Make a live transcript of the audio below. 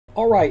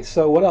Alright,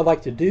 so what I'd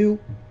like to do,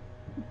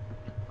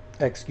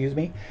 excuse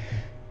me,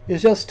 is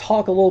just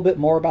talk a little bit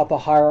more about the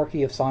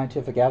hierarchy of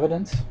scientific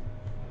evidence.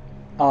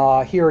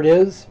 Here it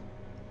is,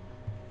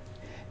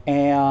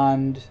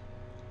 and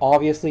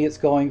obviously it's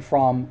going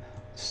from,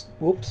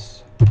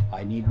 whoops,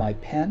 I need my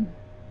pen.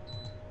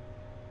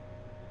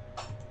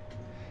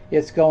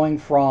 It's going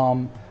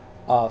from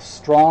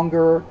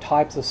stronger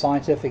types of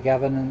scientific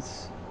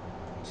evidence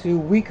to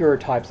weaker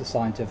types of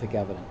scientific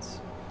evidence.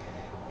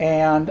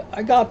 And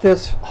I got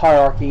this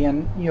hierarchy,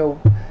 and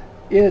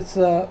it's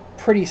a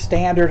pretty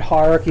standard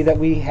hierarchy that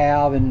we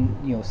have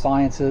in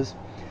sciences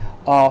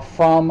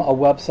from a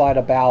website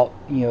about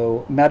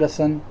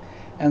medicine,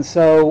 and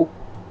so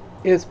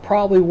it's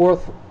probably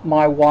worth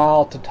my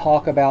while to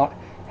talk about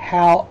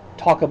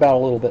a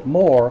little bit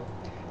more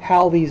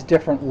how these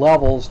different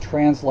levels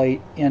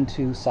translate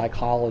into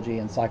psychology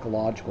and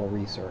psychological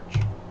research.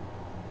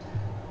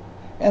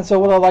 And so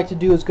what I'd like to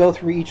do is go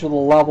through each of the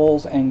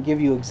levels and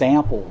give you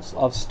examples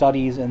of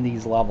studies in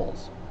these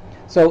levels.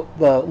 So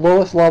the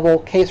lowest level,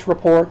 case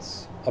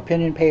reports,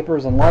 opinion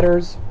papers, and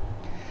letters.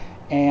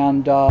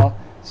 And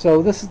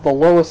so this is the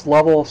lowest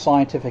level of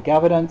scientific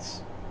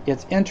evidence.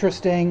 It's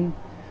interesting,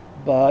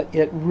 but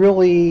it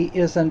really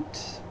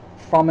isn't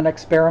from an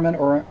experiment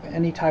or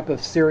any type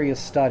of serious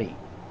study.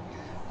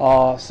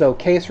 So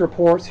case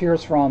reports,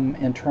 here's from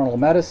internal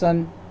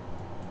medicine,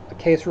 a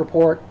case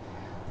report.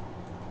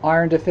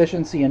 Iron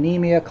deficiency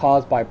anemia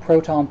caused by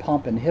proton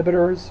pump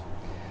inhibitors.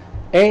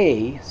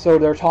 So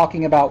they're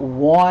talking about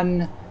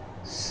one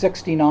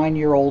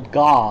 69-year-old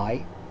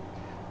guy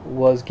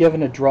was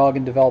given a drug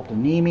and developed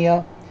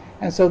anemia,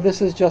 and so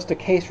this is just a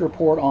case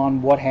report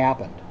on what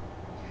happened,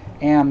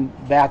 and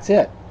that's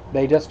it.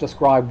 They just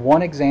describe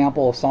one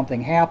example of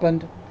something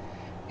happened,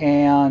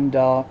 and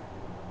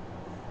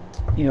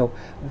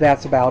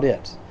that's about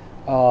it.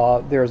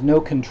 There's no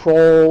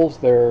controls,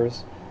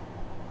 there's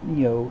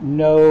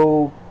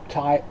no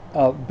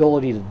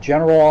ability to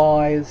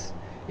generalize.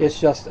 It's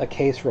just a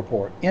case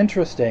report.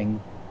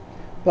 Interesting,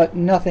 but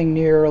nothing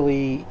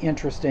nearly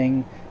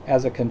interesting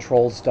as a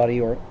controlled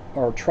study or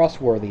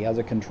trustworthy as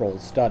a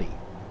controlled study.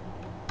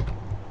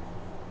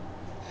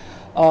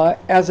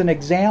 As an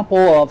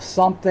example of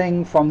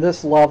something from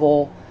this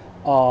level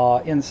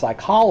in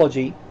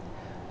psychology,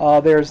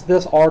 there's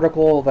this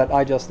article that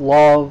I just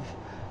love.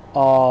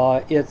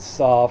 It's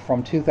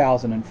from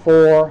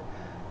 2004.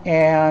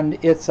 And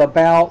it's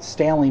about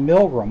Stanley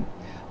Milgram.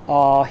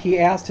 He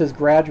asked his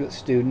graduate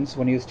students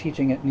when he was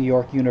teaching at New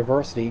York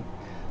University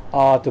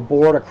to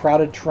board a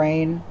crowded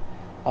train,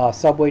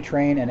 subway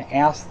train, and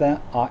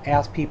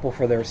ask people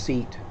for their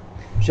seat.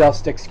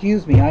 Just,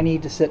 excuse me, I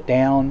need to sit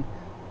down.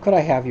 Could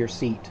I have your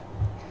seat?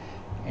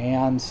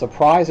 And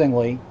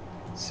surprisingly,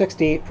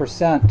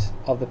 68%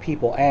 of the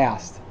people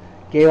asked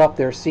gave up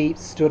their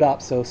seats, stood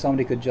up so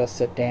somebody could just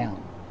sit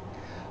down.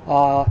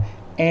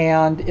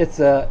 And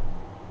it's a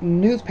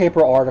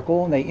newspaper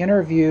article, and they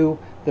interview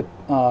the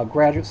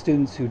graduate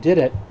students who did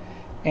it,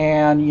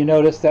 and you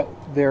notice that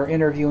they're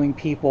interviewing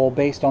people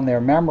based on their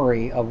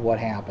memory of what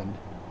happened.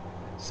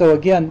 So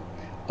again,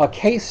 a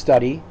case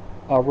study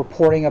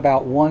reporting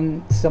about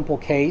one simple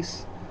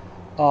case,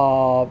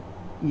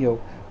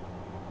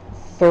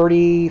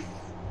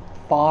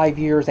 35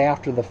 years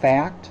after the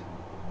fact,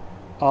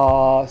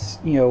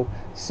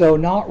 so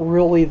not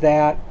really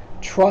that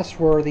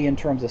trustworthy in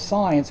terms of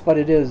science, but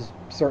it is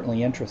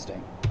certainly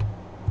interesting.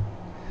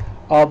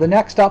 The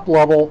next up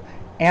level,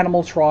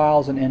 animal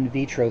trials and in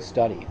vitro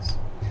studies.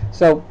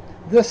 So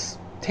this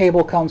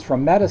table comes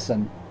from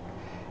medicine,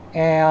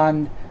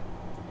 and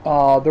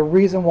the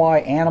reason why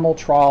animal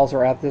trials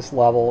are at this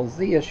level is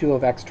the issue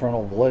of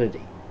external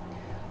validity.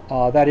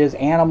 That is,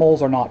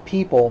 animals are not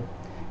people,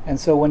 and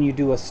so when you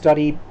do a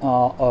study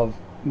of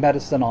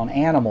medicine on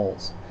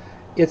animals,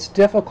 it's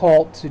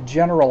difficult to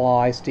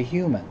generalize to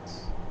humans.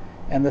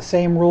 And the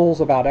same rules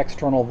about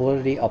external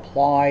validity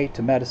apply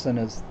to medicine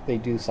as they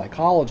do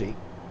psychology.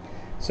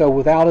 So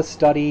without a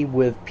study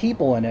with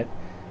people in it,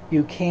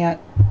 you can't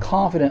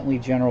confidently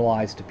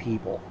generalize to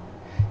people.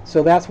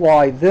 So that's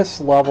why this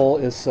level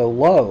is so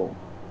low,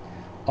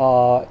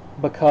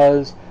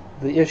 because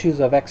the issues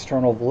of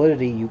external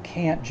validity you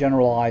can't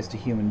generalize to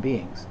human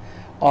beings.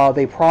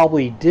 They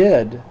probably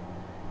did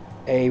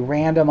a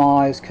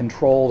randomized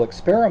controlled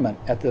experiment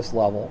at this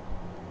level,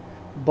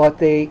 but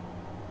they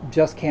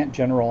just can't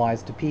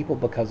generalize to people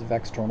because of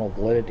external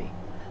validity.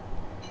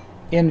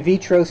 In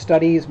vitro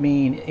studies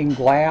mean in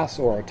glass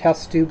or a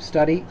test tube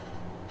study,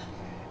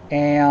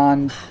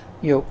 and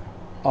the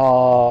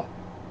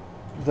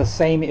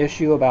same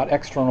issue about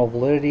external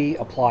validity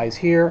applies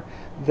here.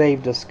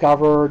 They've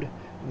discovered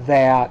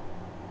that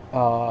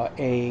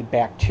a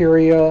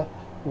bacteria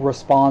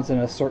responds in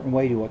a certain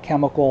way to a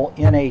chemical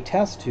in a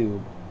test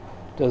tube.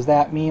 Does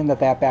that mean that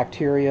that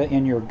bacteria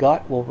in your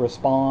gut will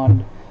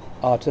respond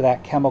to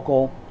that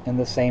chemical in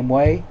the same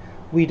way?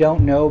 We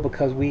don't know,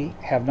 because we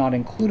have not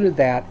included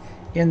that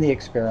in the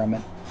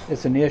experiment.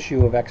 It's an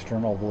issue of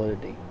external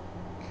validity.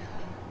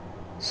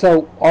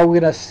 So are we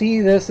going to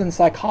see this in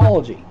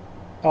psychology?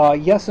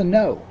 Yes and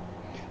no.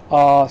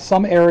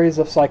 Some areas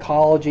of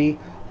psychology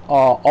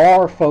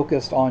are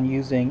focused on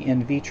using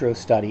in vitro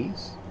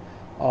studies.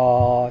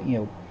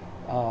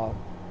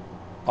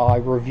 I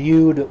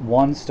reviewed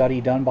one study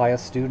done by a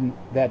student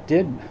that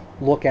did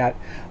look at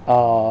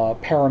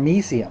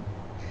paramecium,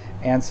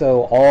 and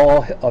so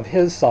all of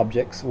his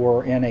subjects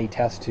were in a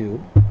test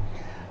tube.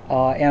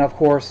 And of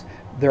course,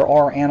 there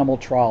are animal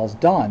trials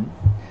done.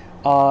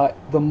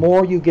 The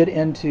more you get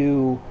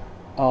into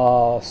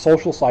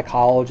social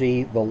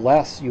psychology, the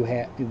less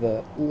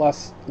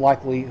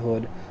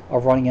likelihood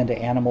of running into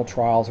animal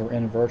trials or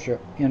in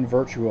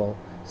virtual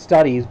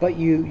studies, but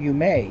you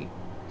may.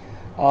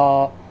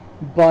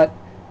 But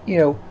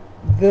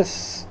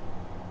this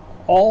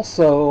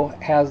also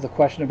has the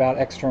question about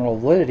external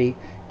validity.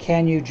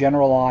 Can you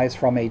generalize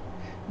from a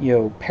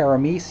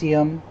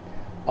paramecium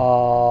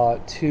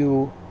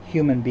to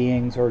human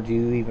beings, or do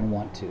you even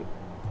want to?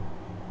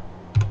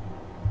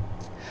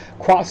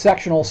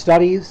 Cross-sectional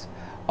studies.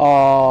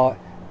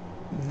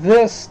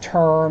 This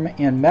term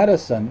in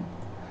medicine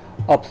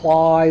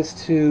applies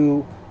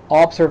to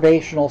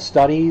observational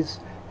studies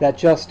that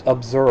just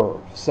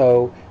observe.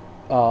 So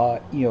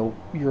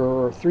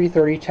your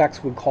 330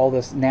 text would call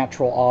this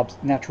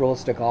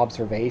naturalistic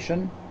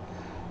observation.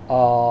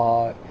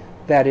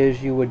 That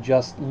is, you would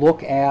just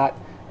look at,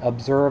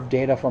 observe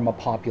data from a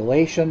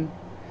population.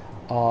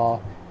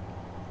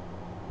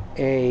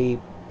 A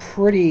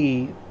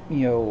pretty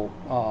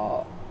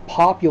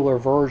popular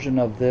version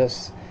of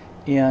this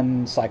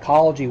in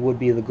psychology would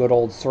be the good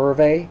old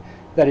survey.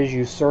 That is,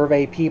 you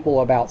survey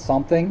people about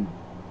something.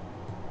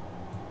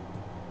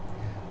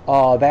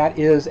 That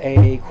is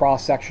a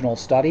cross-sectional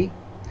study.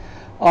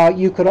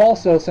 You could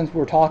also, since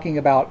we're talking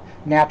about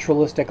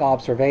naturalistic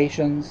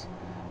observations,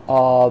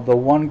 the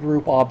one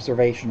group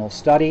observational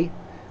study,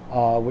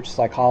 which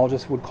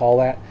psychologists would call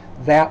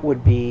that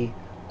would be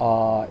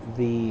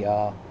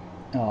the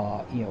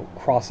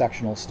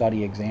cross-sectional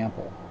study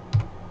example.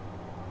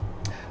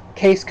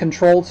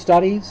 Case-controlled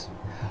studies.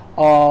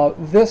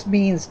 This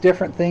means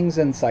different things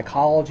in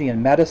psychology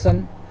and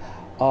medicine,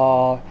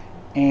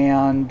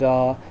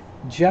 and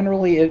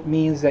generally it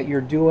means that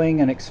you're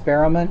doing an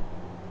experiment,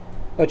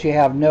 but you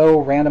have no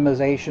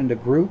randomization to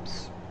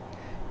groups.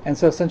 And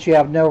so since you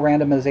have no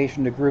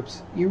randomization to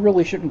groups, you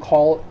really shouldn't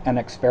call it an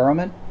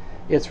experiment.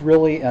 It's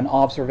really an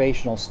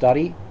observational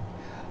study.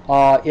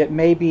 It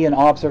may be an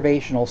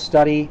observational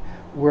study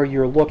where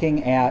you're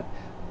looking at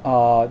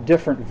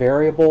different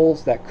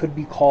variables that could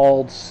be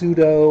called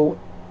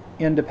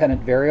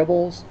pseudo-independent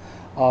variables.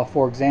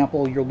 For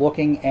example, you're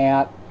looking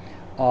at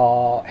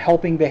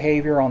helping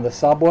behavior on the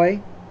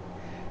subway,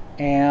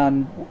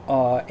 and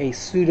a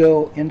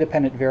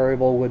pseudo-independent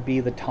variable would be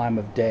the time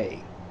of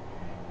day.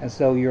 And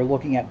so you're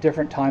looking at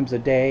different times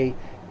of day,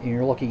 and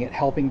you're looking at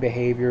helping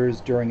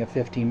behaviors during a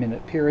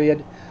 15-minute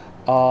period.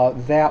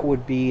 That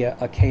would be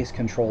a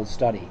case-controlled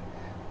study.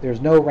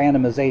 There's no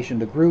randomization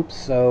to groups,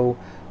 so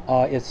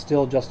it's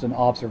still just an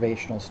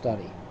observational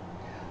study.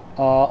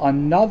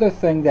 Another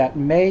thing that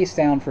may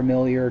sound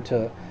familiar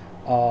to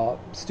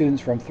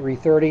students from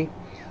 330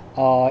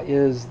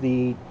 is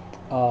the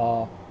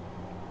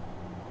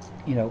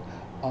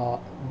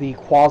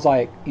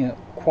quasi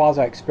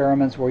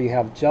experiments where you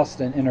have just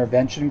an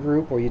intervention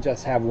group, or you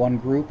just have one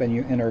group and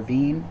you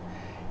intervene.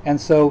 And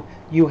so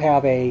you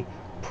have a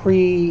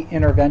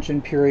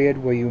pre-intervention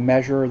period where you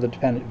measure the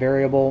dependent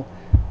variable,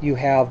 you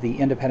have the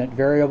independent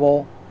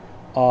variable,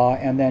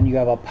 and then you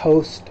have a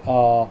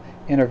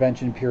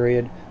post-intervention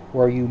period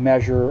where you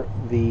measure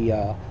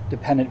the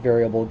dependent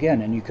variable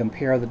again, and you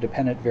compare the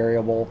dependent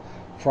variable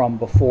from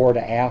before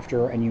to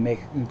after, and you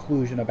make a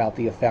conclusion about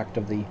the effect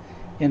of the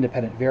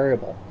independent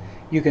variable.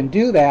 You can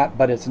do that,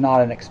 but it's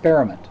not an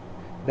experiment.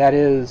 That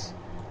is,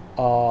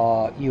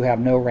 you have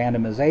no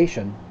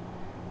randomization,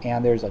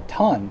 and there's a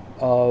ton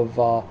of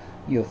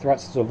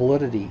threats to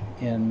validity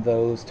in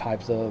those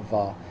types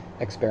of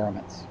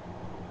experiments.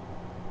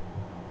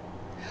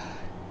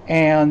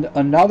 And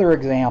another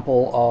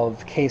example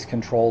of case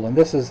control, and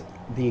this is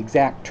the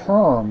exact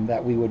term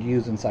that we would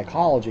use in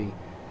psychology,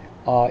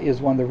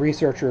 is when the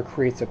researcher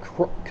creates a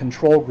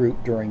control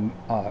group during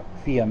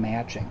via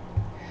matching.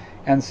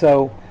 And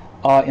so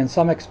in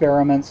some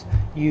experiments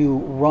you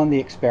run the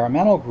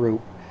experimental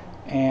group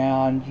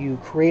and you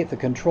create the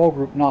control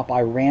group not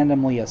by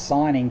randomly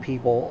assigning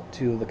people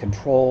to the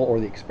control or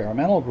the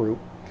experimental group.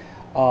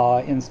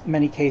 In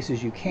many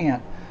cases you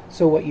can't.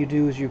 So what you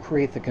do is you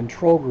create the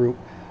control group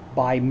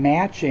by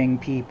matching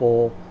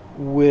people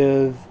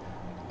with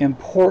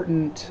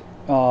important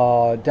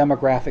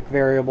demographic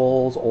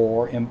variables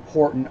or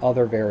important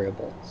other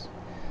variables.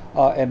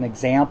 An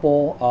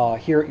example,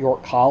 here at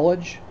York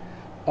College,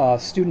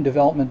 Student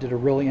Development did a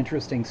really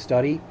interesting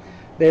study.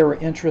 They were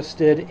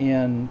interested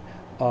in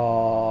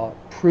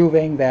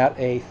proving that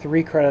a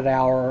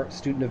 3-credit-hour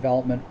Student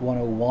Development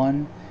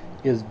 101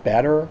 is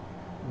better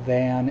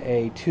than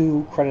a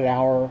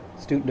 2-credit-hour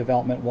Student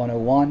Development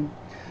 101.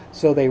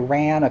 So they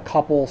ran a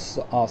couple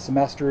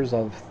semesters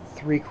of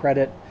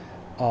 3-credit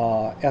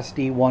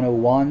SD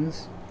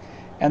 101s,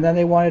 and then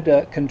they wanted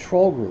a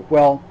control group.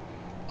 Well,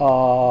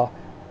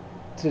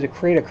 to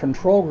create a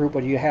control group,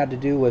 what you had to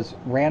do was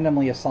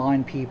randomly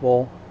assign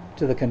people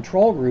to the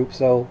control group.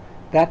 So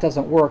that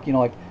doesn't work.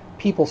 Like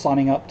people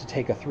signing up to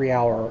take a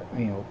 3-hour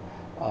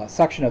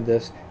section of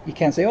this, you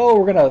can't say, oh,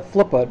 we're going to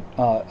flip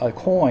a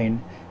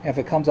coin, and if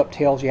it comes up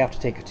tails, you have to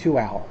take a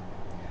 2-hour.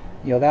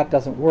 That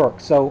doesn't work.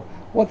 So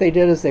what they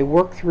did is they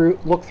looked through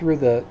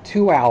the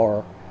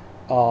 2-hour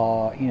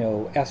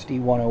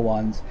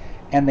SD101s,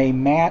 and they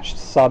matched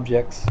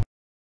subjects,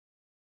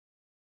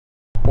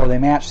 or they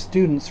matched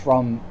students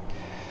from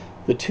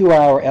the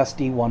 2-hour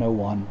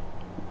SD101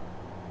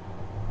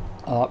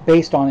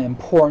 based on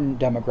important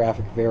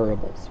demographic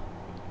variables.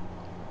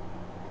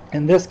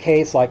 In this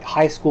case, like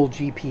high school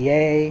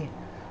GPA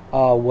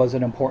was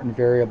an important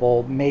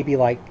variable, maybe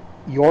like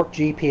York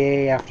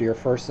GPA after your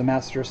first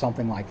semester,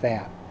 something like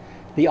that.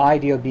 The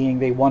idea being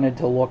they wanted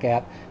to look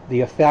at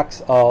the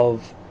effects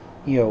of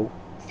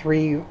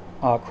 3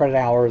 credit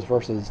hours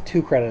versus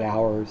 2 credit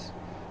hours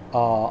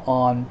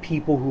on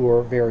people who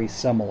are very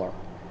similar,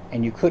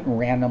 and you couldn't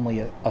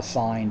randomly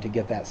assign to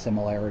get that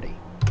similarity.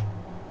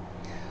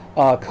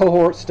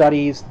 Cohort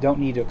studies, don't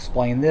need to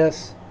explain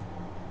this.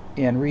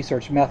 In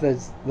research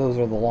methods, those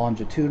are the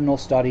longitudinal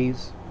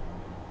studies.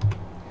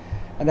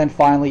 And then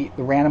finally,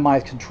 the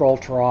randomized control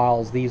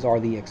trials, these are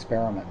the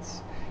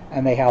experiments.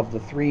 And they have the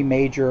 3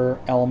 major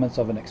elements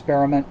of an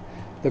experiment.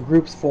 The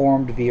groups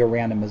formed via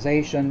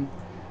randomization,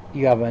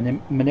 you have a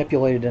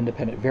manipulated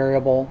independent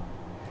variable,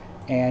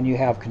 and you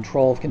have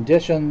control of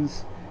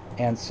conditions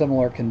and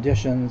similar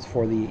conditions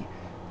for the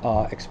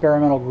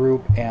experimental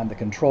group and the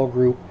control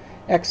group,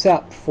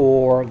 except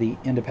for the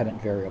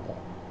independent variable.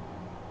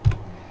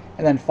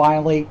 And then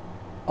finally,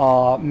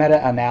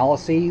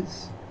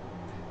 meta-analyses.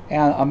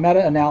 And a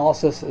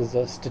meta-analysis is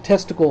a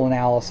statistical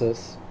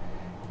analysis,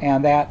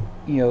 and that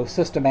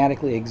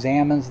systematically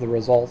examines the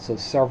results of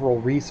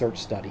several research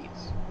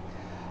studies.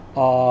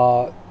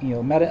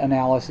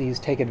 Meta-analyses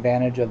take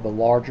advantage of the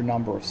larger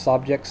number of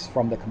subjects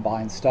from the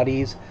combined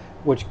studies,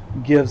 which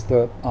gives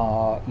the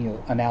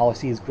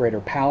analyses greater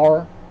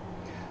power.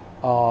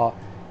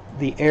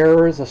 The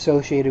errors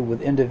associated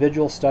with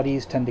individual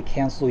studies tend to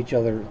cancel each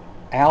other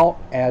out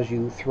as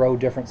you throw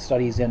different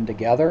studies in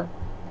together.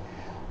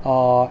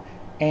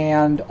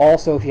 And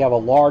also, if you have a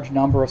large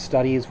number of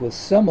studies with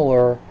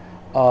similar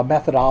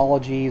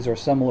methodologies or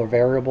similar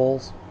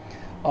variables,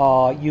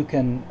 you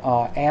can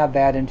add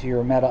that into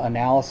your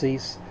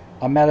meta-analysis,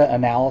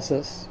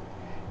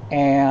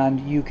 and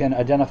you can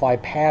identify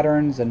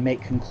patterns and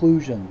make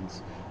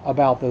conclusions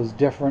about those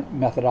different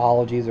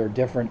methodologies or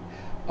different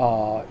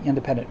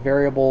independent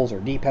variables or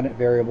dependent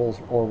variables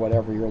or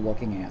whatever you're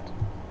looking at.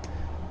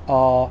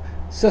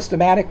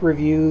 Systematic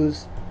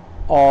reviews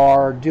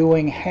are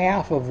doing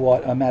half of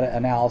what a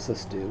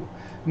meta-analysis do.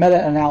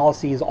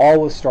 Meta-analyses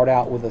always start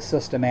out with a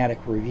systematic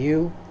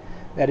review.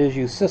 That is,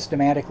 you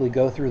systematically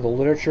go through the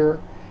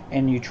literature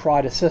and you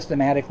try to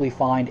systematically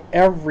find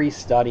every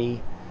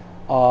study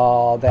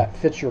that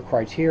fits your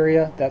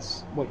criteria.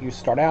 That's what you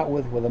start out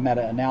with a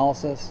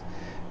meta-analysis.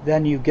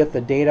 Then you get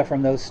the data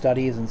from those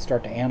studies and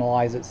start to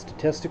analyze it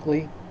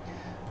statistically.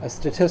 A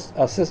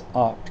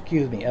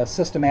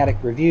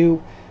systematic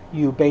review,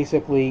 you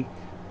basically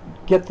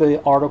get the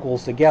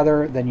articles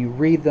together, then you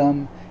read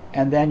them,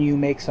 and then you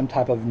make some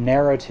type of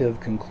narrative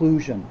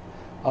conclusion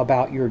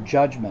about your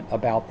judgment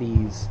about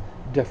these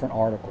different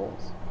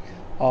articles.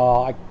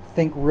 I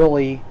think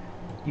really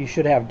you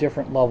should have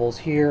different levels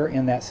here,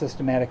 in that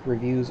systematic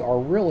reviews are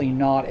really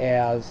not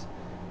as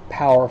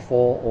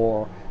powerful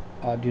or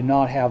do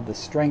not have the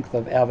strength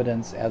of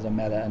evidence as a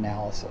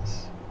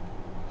meta-analysis.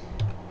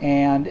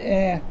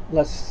 And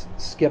let's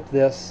skip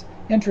this.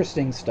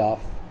 Interesting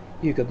stuff.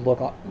 You could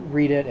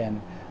read it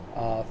and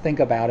think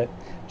about it.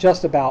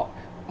 Just about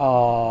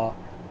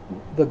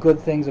the good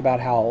things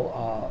about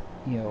how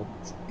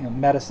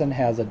medicine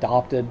has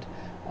adopted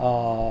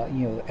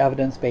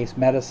evidence-based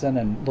medicine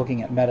and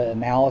looking at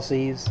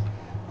meta-analyses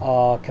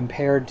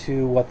compared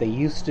to what they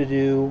used to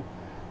do,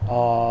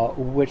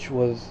 which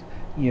was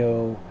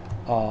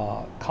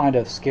kind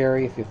of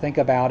scary if you think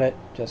about it.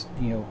 Just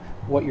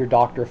what your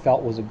doctor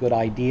felt was a good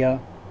idea.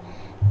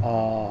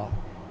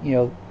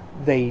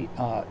 They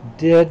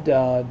did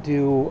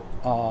do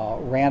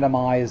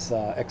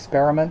randomized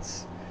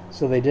experiments,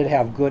 so they did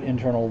have good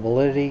internal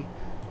validity,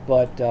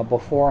 but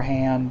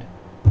beforehand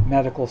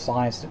medical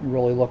science didn't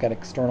really look at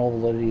external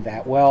validity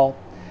that well.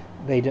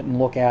 They didn't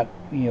look at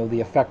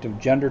the effect of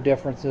gender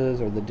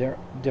differences or the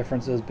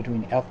differences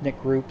between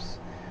ethnic groups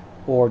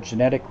or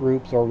genetic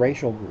groups or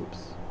racial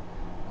groups.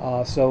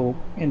 So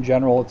in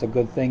general, it's a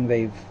good thing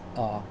they've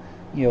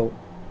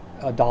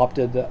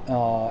adopted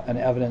an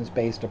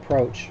evidence-based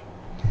approach.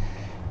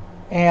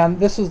 And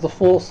this is the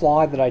full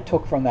slide that I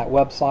took from that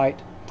website,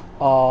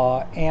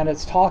 and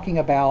it's talking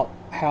about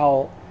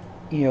how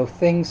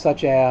things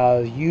such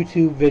as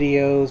YouTube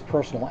videos,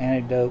 personal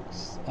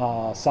anecdotes,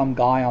 some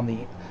guy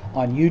on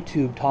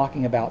YouTube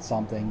talking about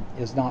something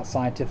is not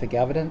scientific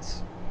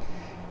evidence.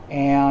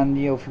 And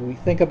if we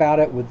think about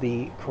it with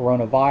the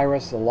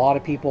coronavirus, a lot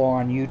of people are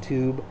on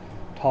YouTube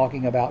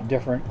talking about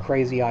different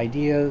crazy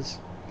ideas.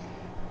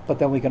 but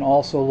then we can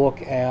also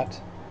look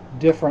at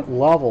different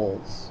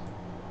levels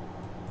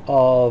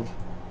of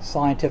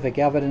scientific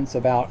evidence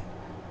about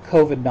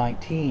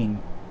COVID-19,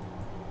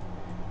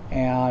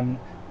 and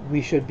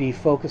we should be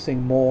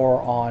focusing more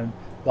on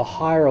the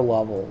higher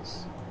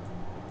levels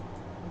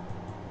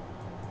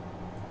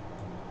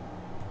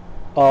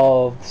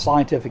of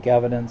scientific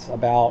evidence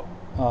about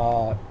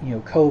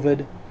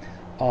COVID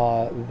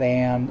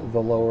than the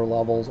lower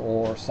levels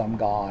or some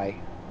guy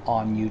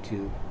on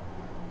YouTube.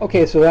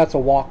 Okay, so that's a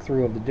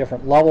walkthrough of the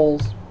different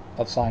levels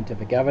of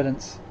scientific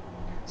evidence.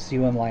 See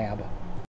you in lab.